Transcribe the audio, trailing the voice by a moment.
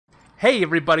Hey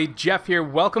everybody, Jeff here.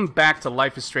 Welcome back to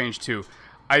Life is Strange 2.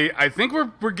 I think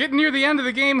we're getting near the end of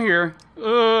the game here.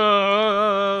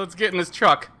 Let's get in this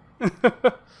truck.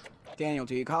 Daniel,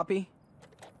 do you copy?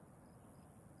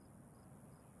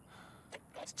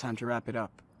 It's time to wrap it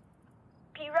up.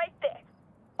 Be right there.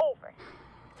 Over.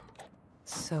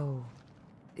 So,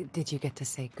 did you get to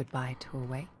say goodbye to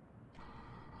Away?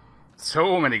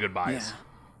 So many goodbyes.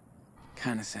 Yeah.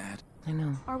 Kinda sad. I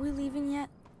know. Are we leaving yet?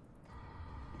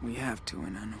 We have to,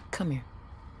 and I know. Come here.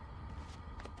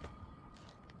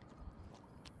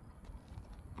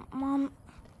 Mom,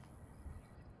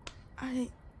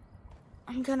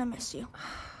 I'm gonna miss you.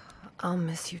 I'll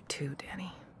miss you too,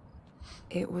 Danny.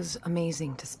 It was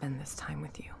amazing to spend this time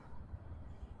with you.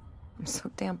 I'm so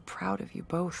damn proud of you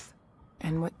both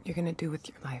and what you're gonna do with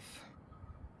your life.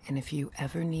 And if you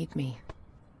ever need me,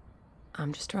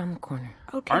 I'm just around the corner.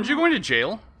 Okay. Aren't you going to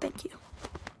jail? Thank you.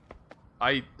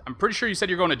 I'm pretty sure you said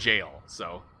you're going to jail,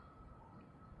 so.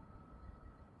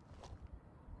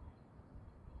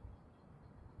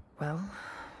 Well,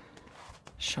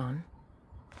 Sean,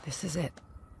 this is it.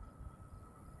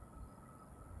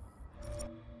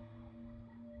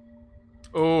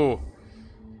 Oh.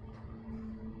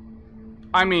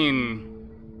 I mean,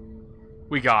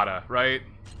 we gotta, right?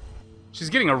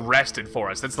 She's getting arrested for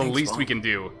us. That's the Thanks, least Mom, we can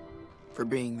do. for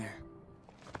being there.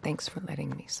 Thanks for letting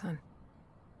me, son.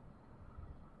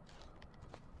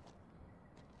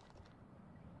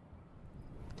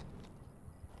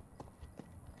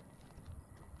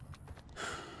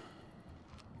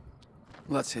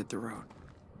 Let's hit the road.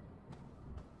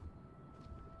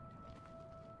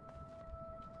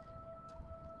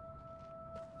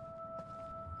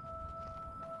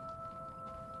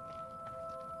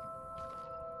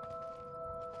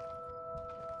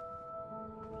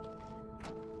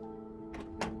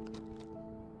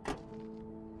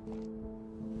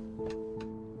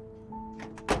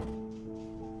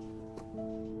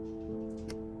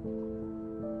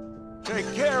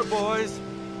 Take care, boys.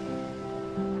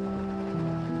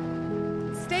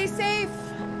 Stay safe!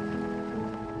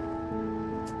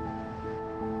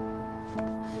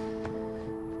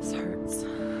 This hurts.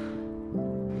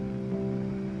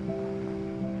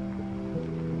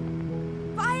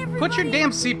 Bye, everybody. Put your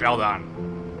damn seatbelt on.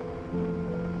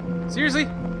 Seriously?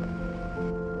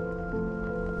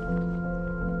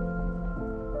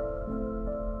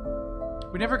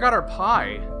 We never got our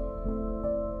pie.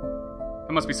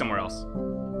 That must be somewhere else.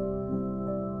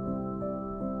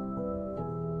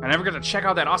 I never got to check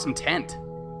out that awesome tent.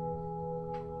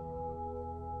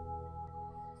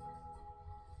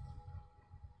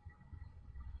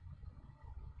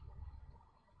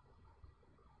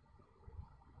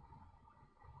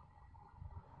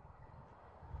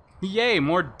 Yay,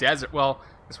 more desert. Well,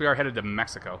 I guess we are headed to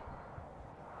Mexico.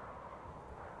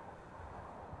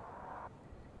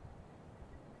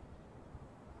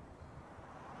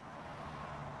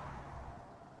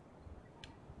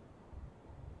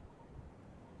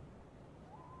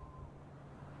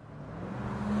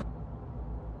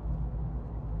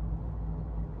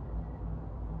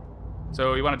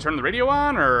 So, you want to turn the radio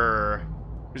on, or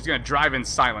we're just gonna drive in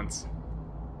silence?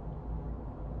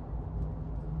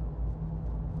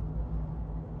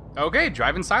 Okay,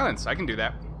 drive in silence. I can do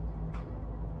that.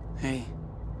 Hey.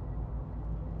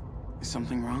 Is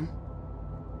something wrong?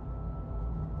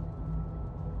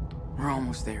 We're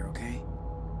almost there, okay?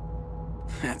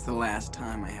 That's the last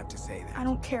time I have to say I that.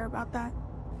 don't care about that.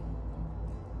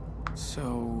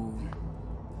 So...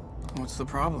 what's the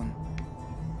problem?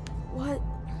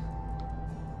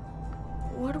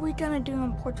 What are we gonna do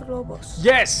in Puerto Lobos?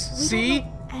 Yes! We See? don't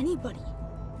know anybody.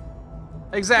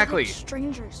 Exactly. We're like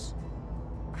strangers.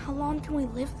 How long can we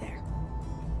live there?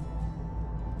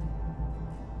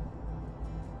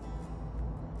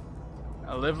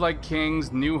 Live like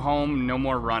kings, new home, no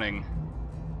more running.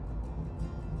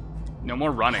 No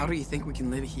more running. How do you think we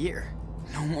can live here?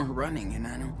 No more running, and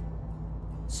I know.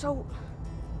 So,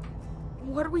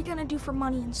 what are we gonna do for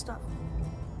money and stuff?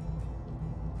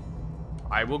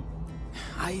 I will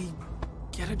I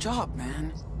get a job,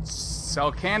 man.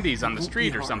 sell candies on the Won't be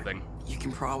street or hard. something. You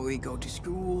can probably go to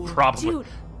school. Probably. Dude,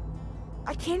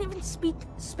 I can't even speak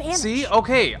Spanish. See?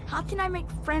 Okay. How can I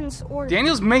make friends or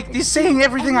He's saying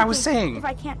everything I was anything saying. if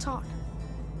I can't talk?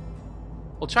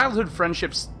 Well, childhood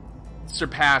friendships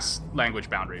surpass language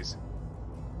boundaries.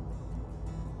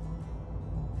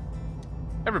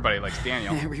 Everybody likes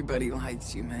Daniel. Everybody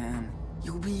likes you, man.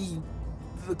 You'll be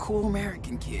the cool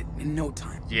American kid in no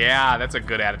time. Yeah, that's a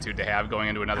good attitude to have going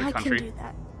into another I country. can do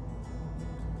that.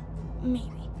 Maybe.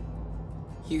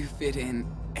 You fit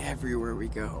in everywhere we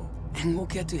go. And we'll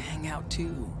get to hang out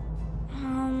too.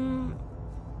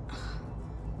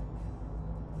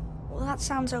 That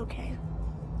sounds okay.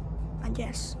 I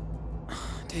guess.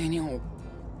 Daniel,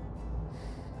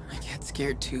 I get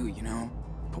scared too, you know?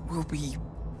 But we'll be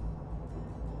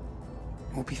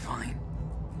fine.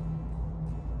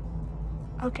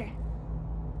 Okay.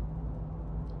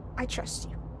 I trust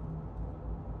you.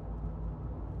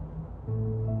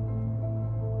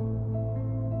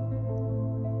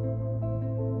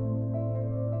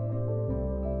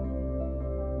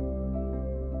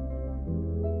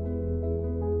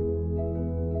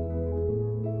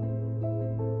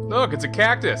 Look, it's a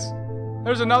cactus.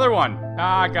 There's another one.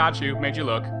 Ah, got you. Made you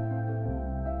look.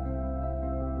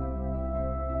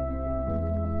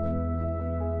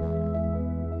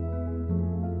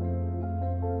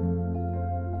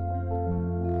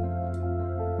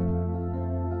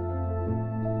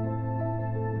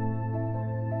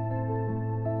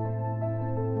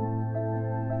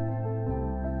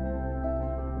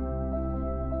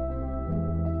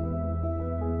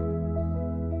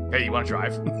 Hey, you want to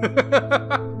drive?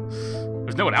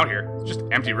 There's no one out here. It's just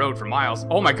empty road for miles.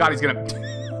 Oh my god, he's gonna...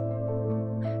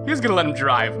 he's gonna let him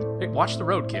drive. Hey, watch the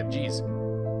road, kid. Jeez.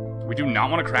 We do not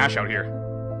want to crash out here.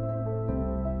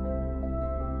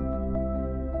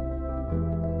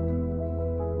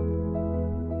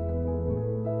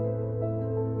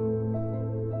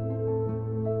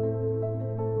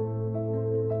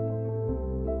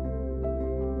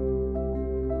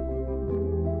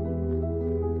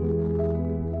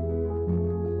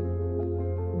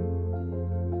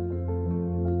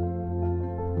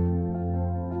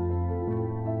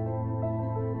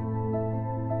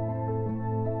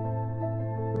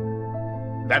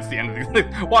 That's the end of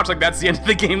the... Watch, like, that's the end of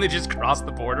the game. They just crossed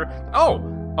the border. Oh,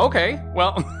 okay.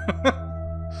 Well...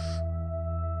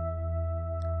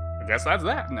 I guess that's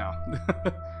that now.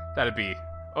 That'd be...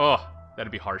 Oh,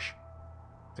 that'd be harsh.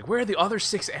 It's like, where are the other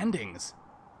 6 endings?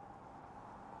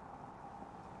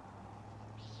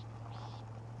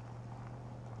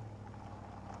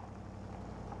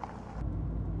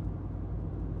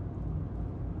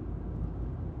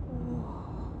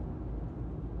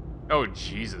 Oh,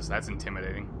 Jesus, that's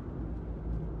intimidating.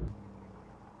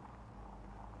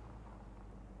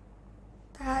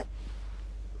 That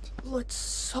looks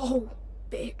so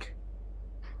big.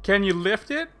 Can you lift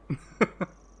it?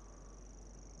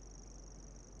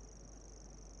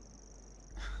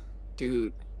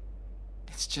 Dude,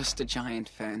 it's just a giant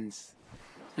fence.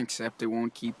 Except it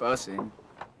won't keep us in.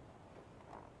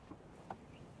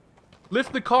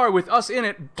 Lift the car with us in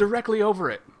it directly over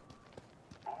it.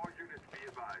 All units be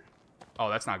advised. Oh,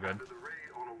 that's not good. After the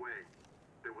raid on the way,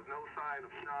 there was no sign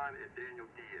of Sean and Daniel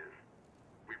Diaz.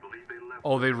 We believe they left.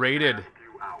 Oh, they raided. the past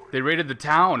few hours. They raided the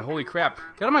town. Holy crap.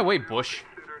 Get out of my way, Bush.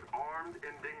 Considered armed and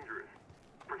dangerous.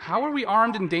 How are we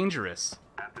armed and dangerous?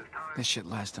 At this time, This should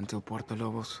last until Puerto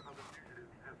Lobos. other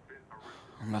fugitives have been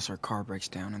arrested. Unless our car breaks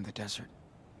down in the desert.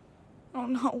 Oh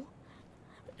no.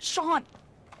 Sean,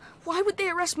 why would they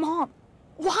arrest Mom?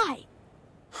 Why?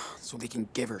 So they can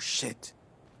give her shit.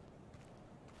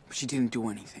 But she didn't do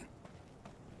anything.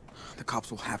 The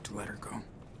cops will have to let her go.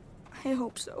 I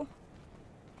hope so.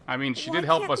 I mean, she Why did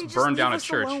help can't us they just burn leave down a us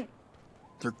church. alone?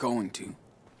 They're going to.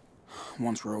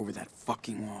 Once we're over that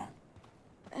fucking wall.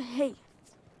 Hey,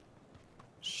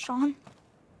 Sean,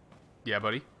 Yeah,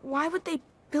 buddy. why would they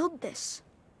build this?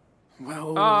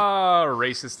 Well,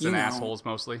 Racists You and know. assholes,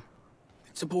 mostly.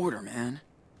 it's a border, man.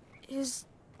 Is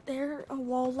there a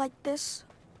wall like this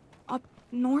up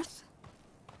north?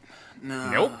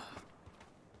 No. Nope.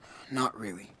 Not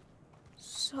really.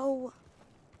 So,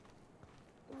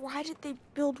 why did they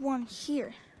build one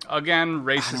here? Again,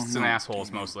 racists and know, assholes,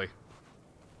 Daniel. mostly.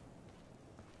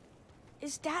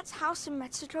 Is Dad's house in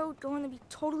Mexico going to be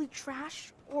totally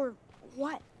trash, or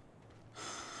what?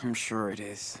 I'm sure it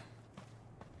is.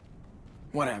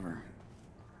 Whatever.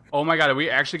 Oh my god, are we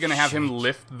actually gonna have him Shit.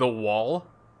 lift the wall?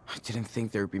 I didn't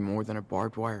think there'd be more than a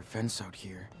barbed wire fence out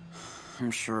here.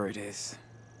 I'm sure it is.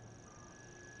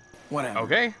 Whatever.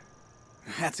 Okay.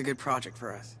 That's a good project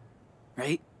for us.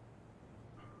 Right?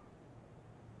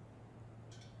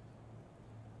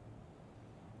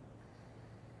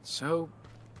 So,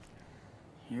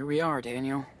 here we are,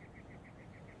 Daniel.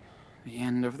 The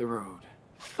end of the road.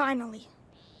 Finally.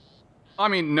 I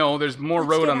mean, no, there's more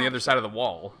Let's road get on the out. other side of the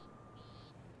wall.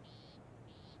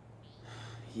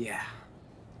 Yeah.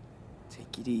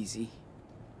 Take it easy.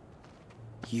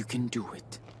 You can do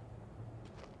it.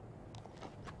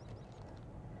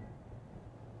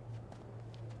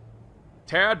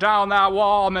 Tear down that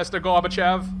wall, Mr.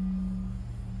 Gorbachev.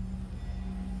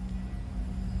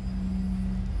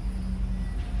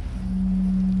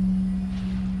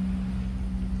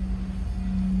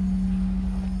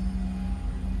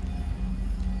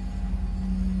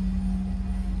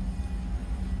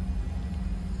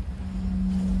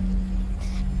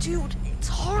 Dude, it's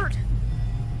hard.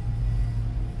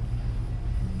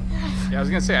 Yeah, I was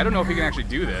gonna say, I don't know if he can actually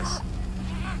do this.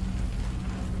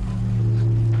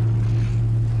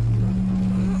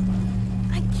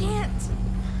 I can't.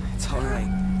 It's all right.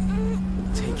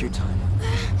 Take your time.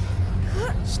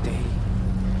 Stay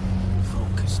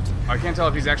focused. I can't tell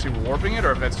if he's actually warping it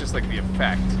or if that's just like the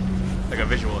effect. Like a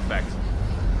visual effect.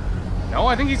 No,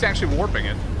 I think he's actually warping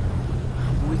it.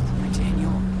 I'm with you,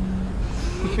 Daniel.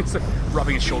 He's like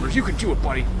rubbing his shoulders. You can do it,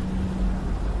 buddy.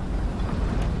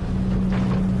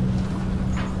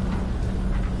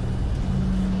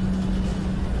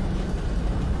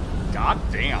 God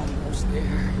damn. Almost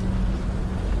there.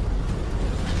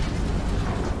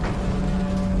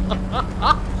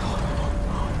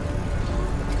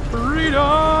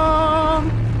 Freedom!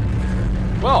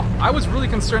 Well, I was really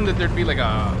concerned that there'd be like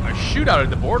a shootout at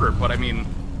the border, but I mean,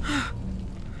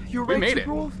 You're we right, made it.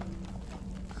 Grove?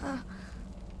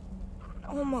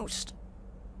 Almost.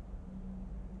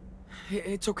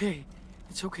 It's okay.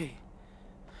 It's okay.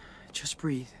 Just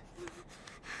breathe.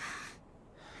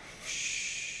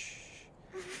 Shh.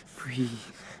 Breathe.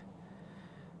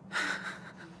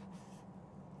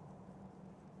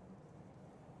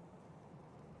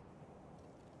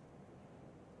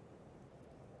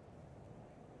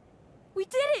 We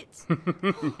did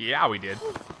it! Yeah, we did.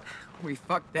 We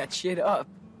fucked that shit up.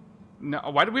 No,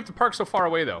 why did we have to park so far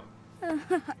away though?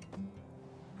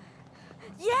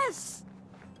 Yes!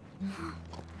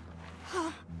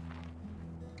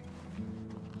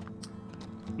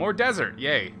 More desert,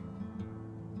 yay.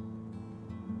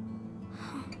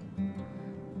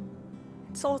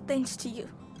 It's all thanks to you.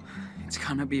 It's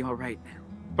gonna be all right now.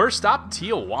 First stop,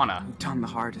 Tijuana. We've done the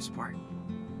hardest part.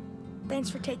 Thanks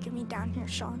for taking me down here,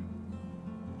 Sean.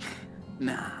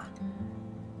 Nah.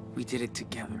 We did it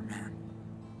together, man.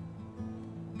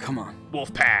 Come on.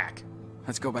 Wolfpack.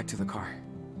 Let's go back to the car.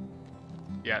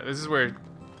 Yeah, this is where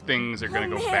things are gonna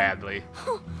go man. badly.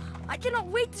 I cannot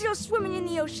wait to go swimming in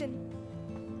the ocean.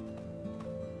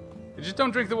 Just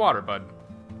don't drink the water, bud.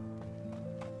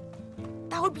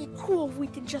 That would be cool if we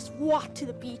could just walk to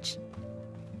the beach.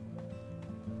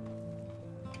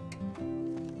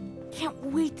 Can't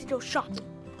wait to go shopping.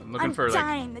 I'm looking I'm for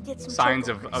dying like to get some signs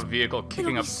chocolate of a crisp. vehicle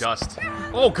kicking It'll up be dust.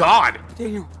 Oh God!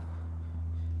 Daniel!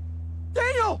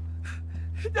 Daniel!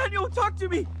 Daniel, talk to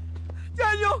me!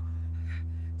 Daniel!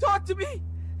 Talk to me!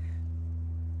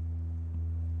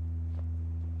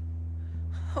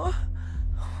 Huh?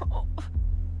 Oh.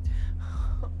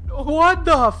 No, What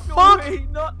the no fuck? way,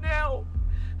 not now!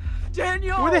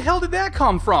 Daniel! Where the hell did that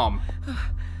come from?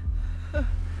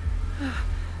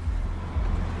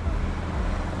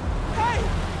 Hey!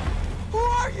 Who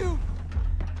are you?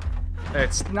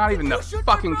 It's not even the you shoot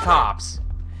my fucking brother? cops.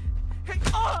 Hey,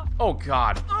 Oh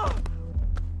God.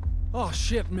 Oh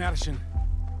shit, Madison.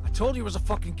 I told you he was a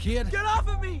fucking kid. Get off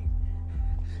of me!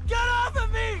 Get off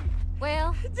of me!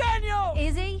 Well, Daniel!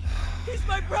 is he? He's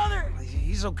my brother!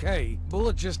 He's okay.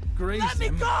 Bullet just grazed Let me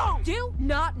him. go! Do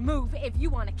not move if you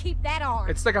want to keep that arm.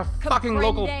 It's like a fucking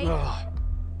local, Comprende?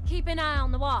 Keep an eye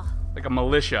on the wall. like a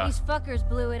militia. These fuckers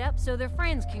blew it up so their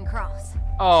friends can cross.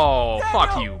 Oh, Daniel!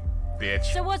 fuck you, bitch.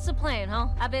 So what's the plan, huh?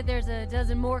 I bet there's a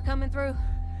dozen more coming through,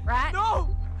 right?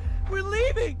 No! We're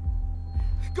leaving!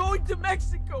 Going to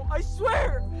Mexico, I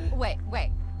swear! Wait.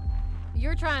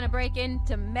 You're trying to break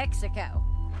into Mexico.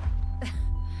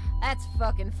 That's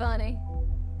fucking funny.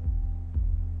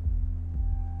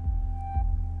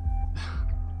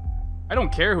 I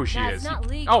don't care who she Now, is. it's not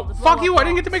legal Oh, to blow fuck you! up I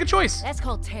didn't get to bombs. make a choice. That's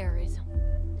called terrorism.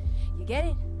 You get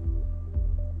it?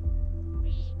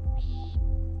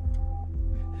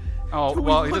 Oh, Do we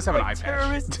well, he look does have an like eye patch.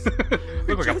 terrorists?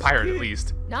 Look like a just pirate, at kidding.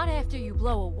 least. Not after you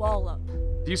blow a wall up.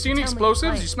 Do you see any Tell me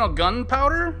explosives? why. You smell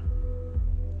gunpowder?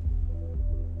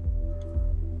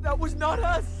 That was not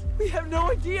us! We have no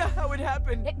idea how it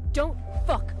happened! Don't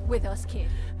fuck with us, kid.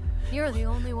 You're the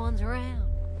only ones around.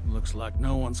 Looks like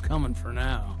no one's coming for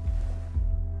now.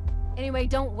 Anyway,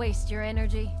 don't waste your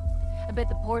energy. I bet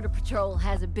the Border Patrol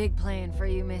has a big plan for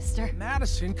you, mister.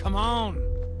 Madison, come on.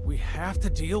 We have to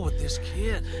deal with this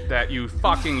kid. That you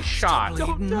fucking shot.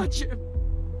 Don't touch him!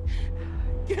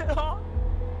 Get off!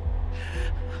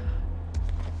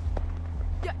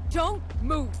 Don't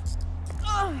move.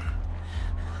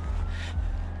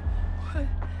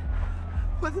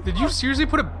 What the Did you fuck? seriously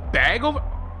put a bag over?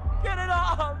 Get it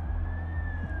off!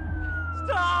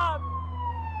 Stop!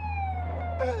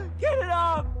 Get it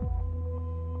off!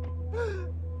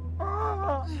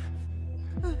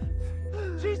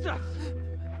 Jesus!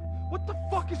 What the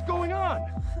fuck is going on?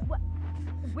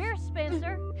 Where's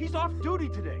Spencer? He's off duty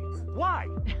today. Why?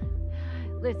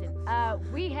 Listen,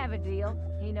 we have a deal.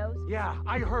 He knows. Yeah,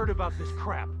 I heard about this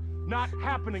crap. Not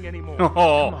happening anymore. Oh,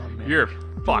 Come on, man. you're Do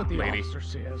what fucked, the lady. officer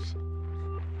says.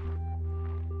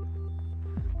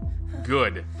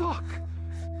 Good. Fuck!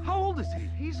 How old is he?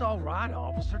 He's all right,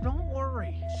 officer. Don't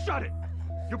worry. Shut it!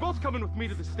 You're both coming with me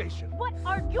to the station. What?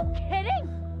 Are you kidding?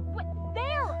 What?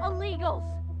 They're illegals.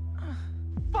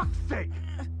 Fuck's sake!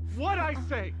 What'd I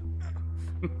say?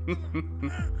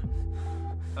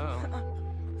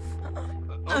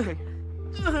 Okay.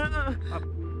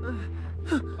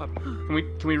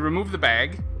 Can we remove the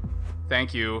bag?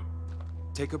 Thank you.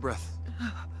 Take a breath.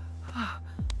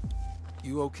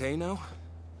 You okay now?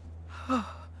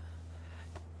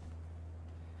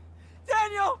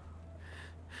 Daniel!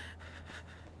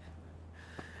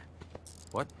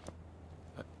 What?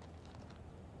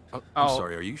 I'm Oh.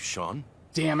 sorry, are you Sean?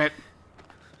 Damn it.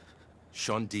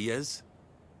 Sean Diaz?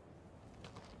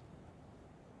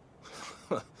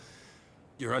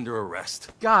 You're under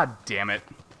arrest. God damn it.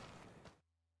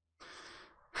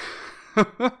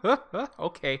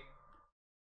 Okay.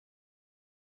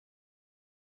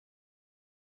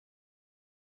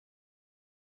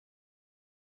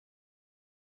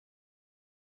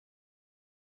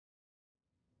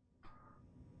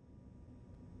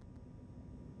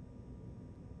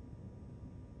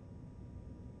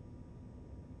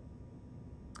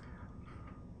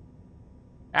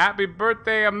 Happy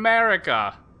birthday,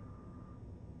 America!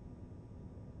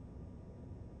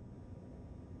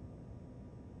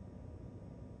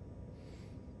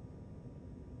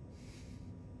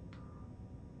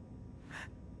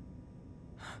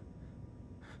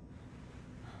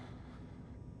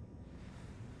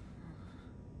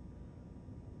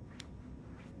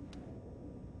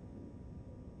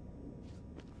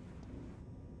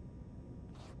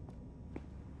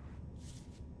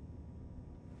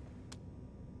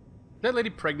 That lady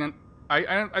pregnant?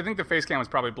 I think the face cam was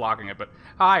probably blocking it, but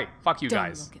hi, fuck you Don't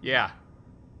guys. look at me. Yeah.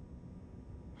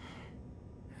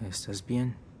 ¿Estás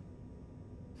bien?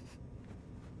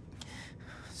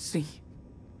 Sí.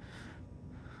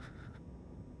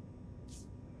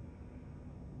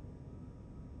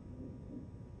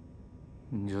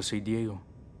 Yo soy Diego.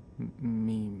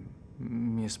 Mi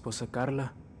esposa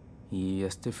Carla. Y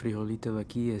este frijolito de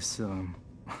aquí es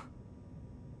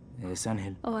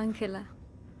Ángel. Oh, Ángela.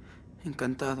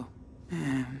 Encantado.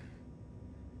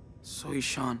 Soy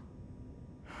Sean.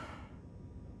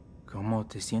 ¿Cómo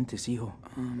te sientes, hijo?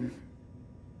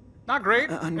 Not great,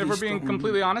 ¿Han if we're visto being un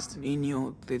completely honest.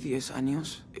 niño de 10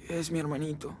 años? Es mi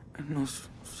hermanito. Nos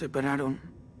separaron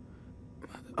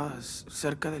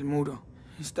cerca del muro.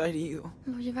 Está herido.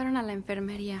 Lo llevaron a la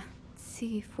enfermería.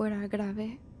 Si fuera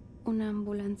grave, una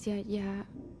ambulancia ya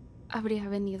habría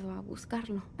venido a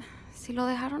buscarlo. Si lo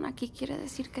dejaron aquí, quiere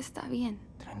decir que está bien.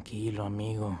 Tranquilo,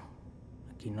 amigo.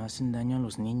 Aquí no hacen daño a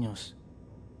los niños.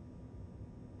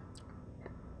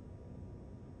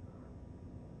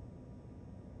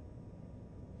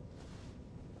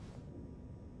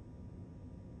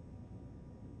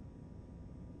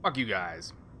 Fuck you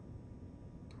guys.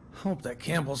 Hope that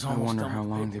Campbell's I almost wonder done how with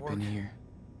the long they've paperwork. been here.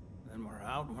 Then we're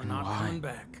out and we're And not why? coming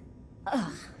back.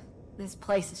 Ugh. This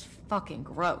place is fucking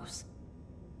gross.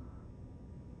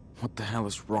 What the hell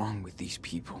is wrong with these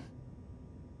people?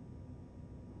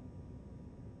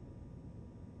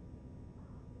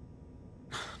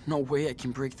 No way I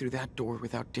can break through that door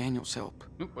without Daniel's help.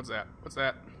 Oop, what's that? What's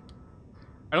that?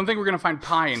 I don't think we're gonna find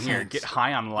pie in here. Thanks. Get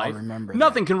high on life. I'll remember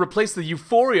Nothing can replace the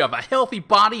euphoria of a healthy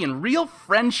body and real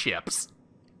friendships.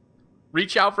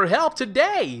 Reach out for help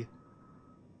today.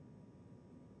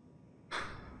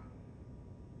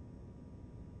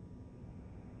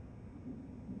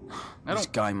 This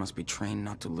guy must be trained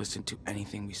not to listen to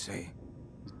anything we say.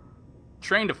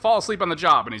 Trained to fall asleep on the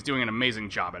job, and he's doing an amazing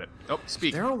job at it. Oh,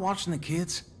 speak. Daryl watching the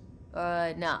kids?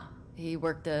 Nah. He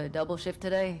worked a double shift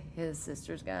today. His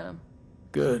sister's got him.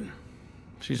 Good.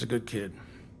 She's a good kid.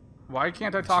 Why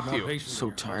can't I talk to More you? patience So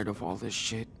here. tired of all this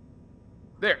shit.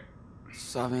 There.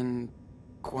 ¿Saben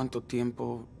cuánto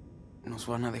tiempo nos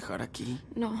van a dejar aquí?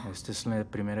 No. Esta es la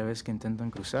primera vez que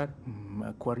intentan cruzar. Me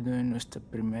acuerdo de nuestra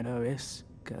primera vez.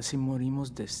 Casi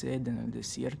morimos de sed en el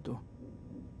desierto.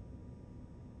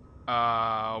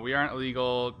 We aren't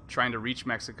illegal. Trying to reach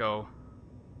Mexico.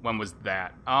 When was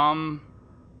that?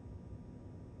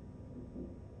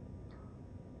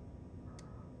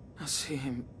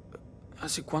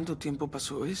 ¿Hace cuánto tiempo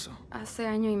pasó eso? Hace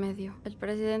año y medio. El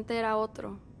presidente era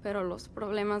otro, pero los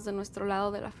problemas de nuestro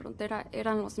lado de la frontera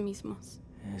eran los mismos.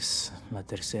 Es la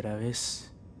tercera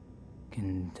vez que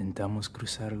intentamos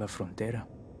cruzar la frontera.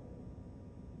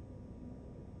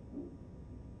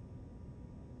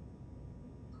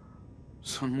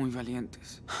 Son muy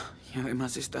valientes. Y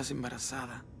además estás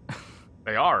embarazada.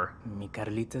 They are. Mi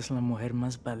Carlita es la mujer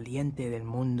más valiente del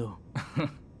mundo.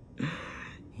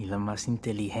 Y la más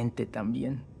inteligente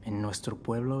también. En nuestro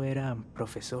pueblo era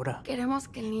profesora. Queremos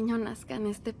que el niño nazca en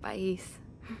este país.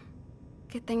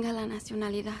 Que tenga la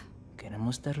nacionalidad.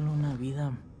 Queremos darle una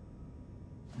vida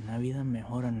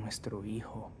mejor a nuestro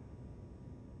hijo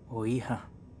o hija.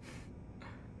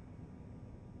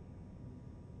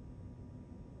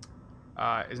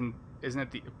 Isn't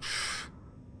it the...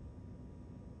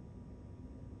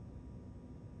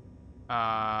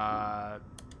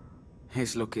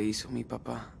 Es lo que hizo mi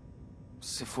papá.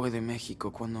 Se fue de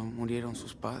México cuando murieron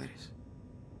sus padres.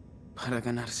 Para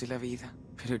ganarse la vida.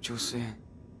 Pero yo sé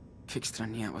que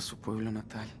extrañaba su pueblo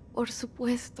natal. Por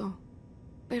supuesto.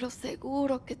 Pero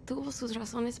seguro que tuvo sus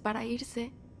razones para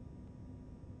irse.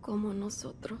 Como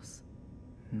nosotros.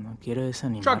 No quiero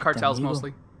desanimarte, Drug cartels amigo,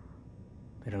 mostly.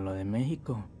 pero lo de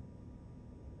México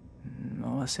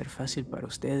no va a ser fácil para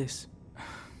ustedes.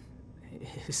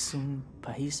 Es un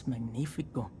país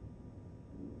magnífico.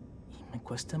 Y me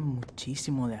cuesta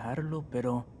muchísimo dejarlo,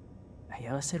 pero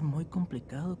allá va a ser muy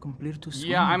complicado cumplir tus sueños.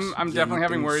 Yeah, I'm definitely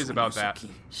having worries about that.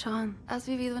 Sean, has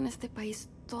vivido en este país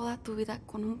toda tu vida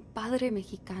con un padre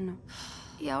mexicano.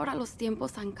 Y ahora los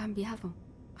tiempos han cambiado.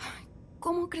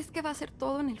 ¿Cómo crees que va a ser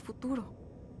todo en el futuro?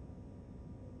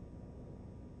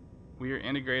 We are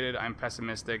integrated. I'm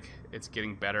pessimistic. It's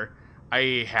getting better.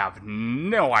 I have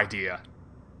no idea.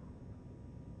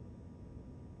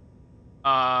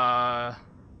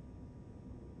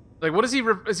 Like, what is he?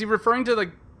 Is he referring to,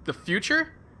 like, the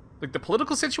future? Like, the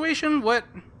political situation? What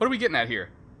are we getting at here?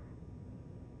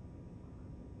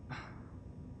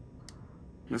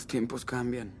 Los tiempos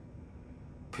cambian.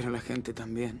 Pero la gente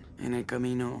también. En el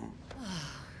camino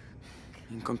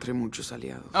encontré muchos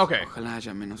aliados. Okay. Ojalá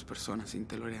haya menos personas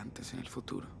intolerantes en el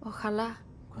futuro. Ojalá.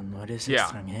 Cuando eres Yeah.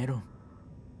 extranjero,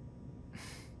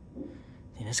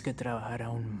 tienes que trabajar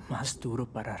aún más duro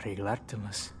para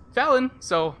arreglártelas. Fallon,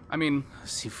 so, I mean...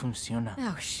 Así funciona.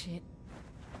 Oh, shit.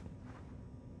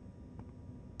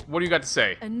 What do you got to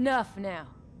say? Enough now.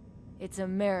 It's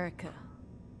America.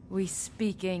 We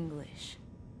speak English.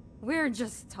 We're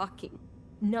just talking.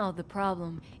 No, the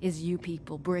problem is you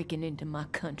people breaking into my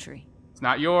country. It's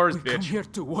not yours, We come bitch. here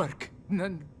to work,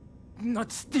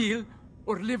 not steal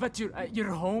or live at your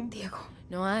home. Diego.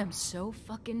 No, I am so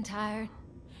fucking tired.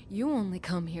 You only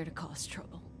come here to cause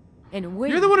trouble. And we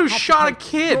You're the one who have to shot a pay for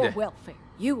kid. your welfare.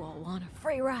 You all want a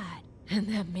free ride, and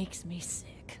that makes me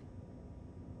sick.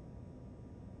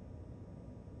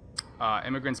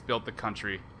 Immigrants built the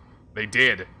country. They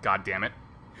did, God damn it.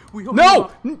 We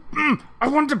No! I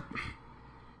wanted to...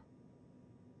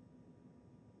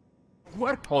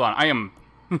 work. Hold on, I am...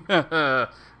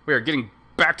 we are getting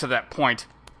back to that point.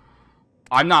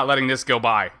 I'm not letting this go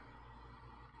by.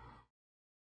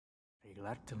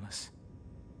 Arreglártelas.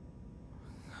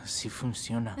 Así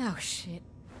funciona. Oh, shit.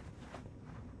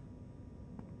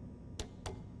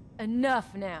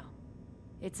 Enough now.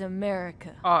 It's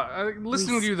America.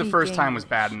 Listening to you the speak first time was English.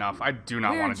 bad enough. I do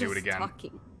not We're want to do it just again.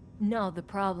 talking. No, the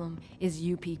problem is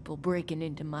you people breaking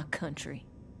into my country.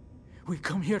 We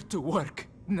come here to work,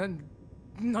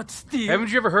 not steal.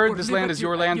 Haven't you ever heard or this live land at is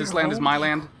your land, this land is home? my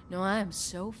land? No, I am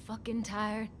so fucking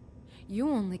tired. You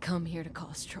only come here to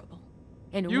cause trouble.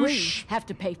 And You we sh- have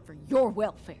to pay for your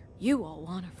welfare. You all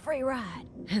want a free ride,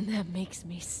 and that makes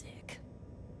me sick.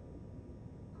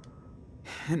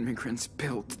 Immigrants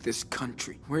built this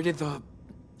country. Where did the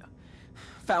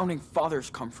founding fathers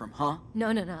come from, huh?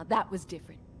 No, that was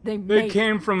different. They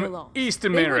came from the laws. East They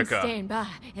America. wouldn't stand by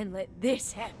and let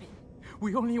this happen.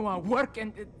 We only want work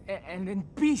and in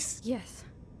peace. Yes.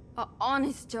 An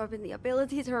honest job and the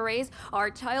ability to raise our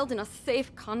child in a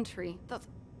safe country. That's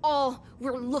all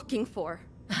we're looking for.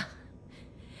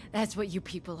 That's what you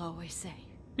people always say.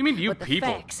 You mean you But the people?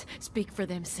 facts speak for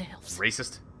themselves.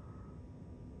 Racist.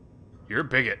 You're a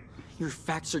bigot. Your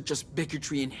facts are just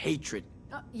bigotry and hatred.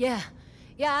 Yeah,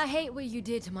 I hate what you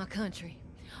did to my country.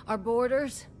 Our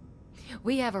borders,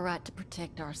 we have a right to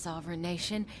protect our sovereign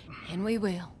nation, and we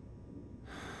will.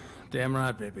 Damn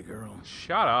right, baby girl.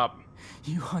 Shut up.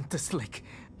 You hunt us like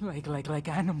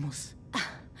animals.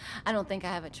 I don't think I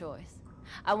have a choice.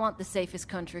 I want the safest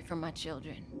country for my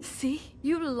children. See?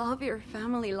 You love your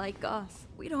family like us.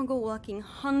 We don't go walking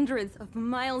hundreds of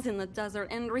miles in the desert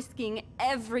and risking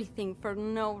everything for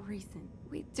no reason.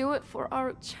 We do it for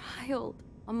our child.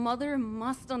 A mother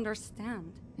must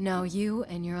understand. No, you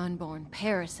and your unborn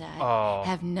parasite Oh.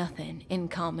 have nothing in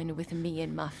common with me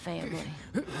and my family.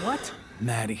 What?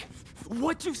 Maddie.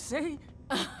 What you say?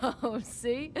 Oh,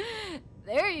 see?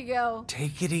 There you go.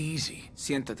 Take it easy.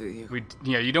 Siéntate, Diego.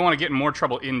 Yeah, you don't want to get in more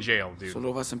trouble in jail, dude.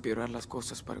 Solo vas a empeorar las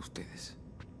cosas para ustedes.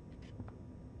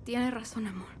 Tienes razón,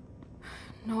 amor.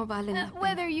 No vale la pena.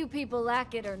 Whether you people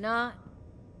like it or not,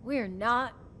 we're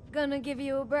not gonna give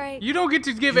you a break. You don't get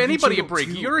to give You're in anybody a jail break.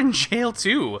 too. You're in jail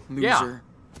too. Yeah. Loser.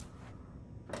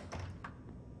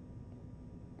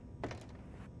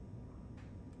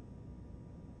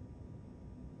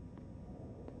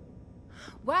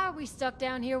 Why are we stuck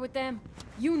down here with them?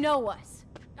 You know us.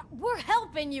 We're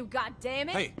helping you, goddammit.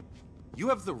 Hey, you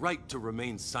have the right to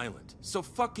remain silent. So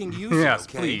fucking use it, Yes,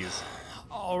 okay? please.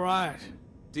 All right.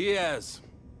 Diaz,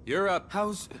 you're up.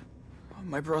 How's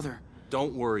my brother?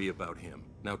 Don't worry about him.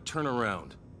 Now turn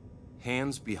around.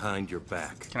 Hands behind your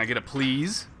back. Can I get a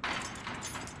please?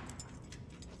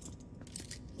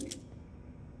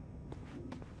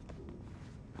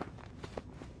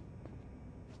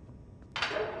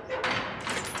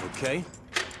 Okay?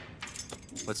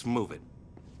 Let's move it.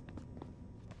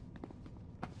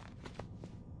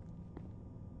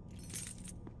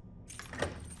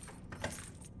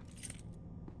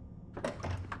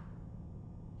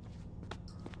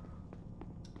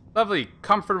 Lovely,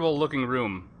 comfortable looking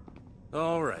room.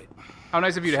 All right. How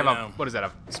nice of you to have Sit a, down. what is that,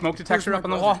 a smoke detector my up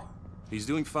on the brother? wall? He's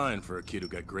doing fine for a kid who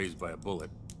got grazed by a bullet.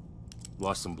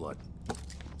 Lost some blood.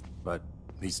 But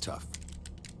he's tough.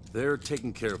 They're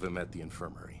taking care of him at the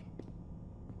infirmary.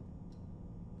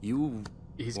 You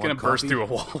He's want gonna burst coffee? through a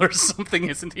wall or something,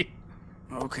 isn't he?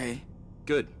 Okay.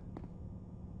 Good.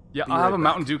 Yeah, Be I'll have right a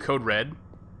Mountain back. Dew Code Red.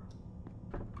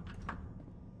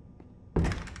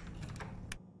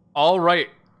 All right,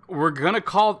 we're gonna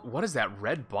call. What is that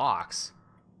red box?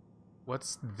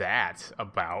 What's that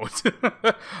about?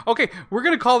 Okay, we're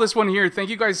gonna call this one here. Thank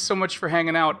you guys so much for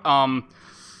hanging out.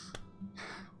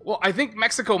 Well, I think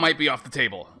Mexico might be off the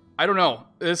table. I don't know.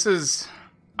 This is.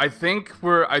 I think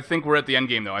we're at the end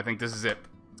game though. I think this is it.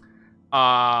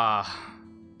 I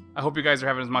hope you guys are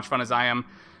having as much fun as I am.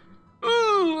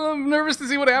 Ooh, I'm nervous to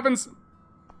see what happens.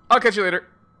 I'll catch you later.